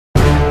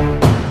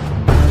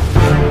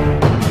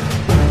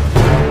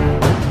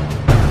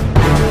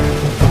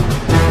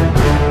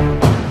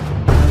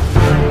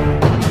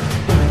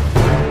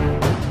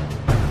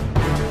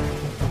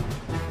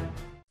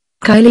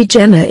Kylie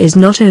Jenner is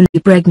not only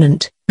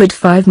pregnant, but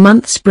 5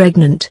 months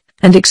pregnant,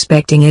 and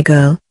expecting a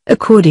girl,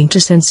 according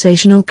to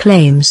sensational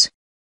claims.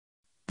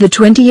 The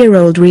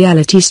 20-year-old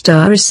reality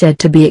star is said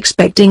to be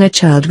expecting a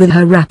child with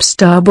her rap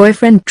star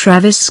boyfriend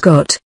Travis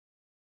Scott.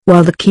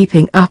 While the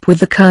Keeping Up with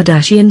the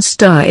Kardashians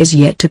star is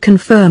yet to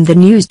confirm the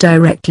news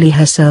directly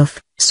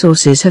herself,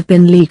 sources have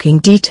been leaking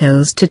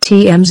details to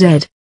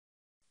TMZ.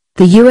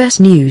 The US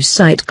news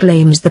site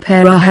claims the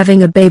pair are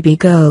having a baby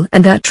girl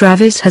and that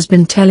Travis has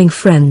been telling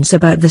friends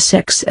about the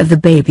sex of the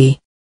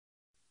baby.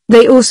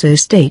 They also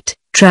state,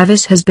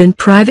 Travis has been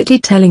privately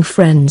telling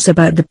friends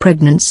about the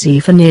pregnancy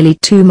for nearly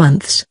 2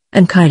 months,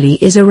 and Kylie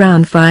is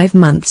around 5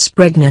 months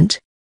pregnant.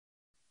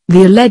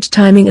 The alleged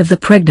timing of the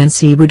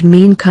pregnancy would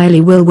mean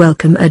Kylie will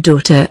welcome a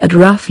daughter at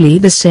roughly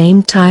the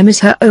same time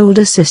as her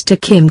older sister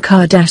Kim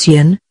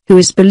Kardashian, who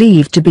is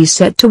believed to be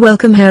set to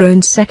welcome her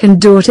own second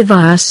daughter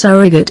via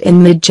surrogate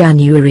in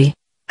mid-January.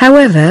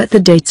 However, the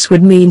dates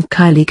would mean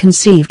Kylie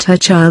conceived her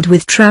child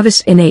with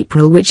Travis in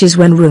April, which is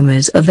when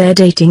rumors of their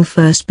dating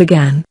first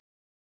began.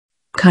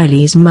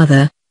 Kylie's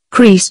mother,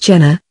 Kris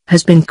Jenner,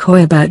 has been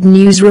coy about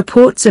news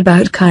reports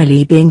about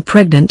Kylie being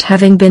pregnant,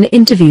 having been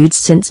interviewed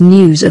since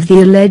news of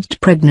the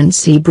alleged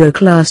pregnancy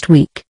broke last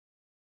week.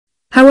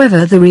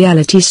 However, the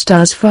reality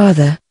star's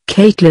father,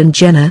 Kylie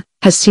Jenner,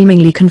 has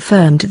seemingly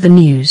confirmed the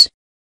news.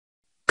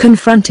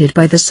 Confronted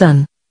by The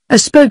Sun, a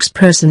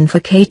spokesperson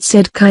for Kate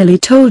said Kylie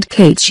told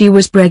Kate she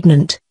was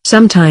pregnant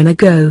some time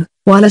ago,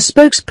 while a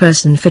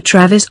spokesperson for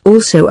Travis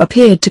also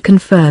appeared to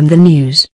confirm the news.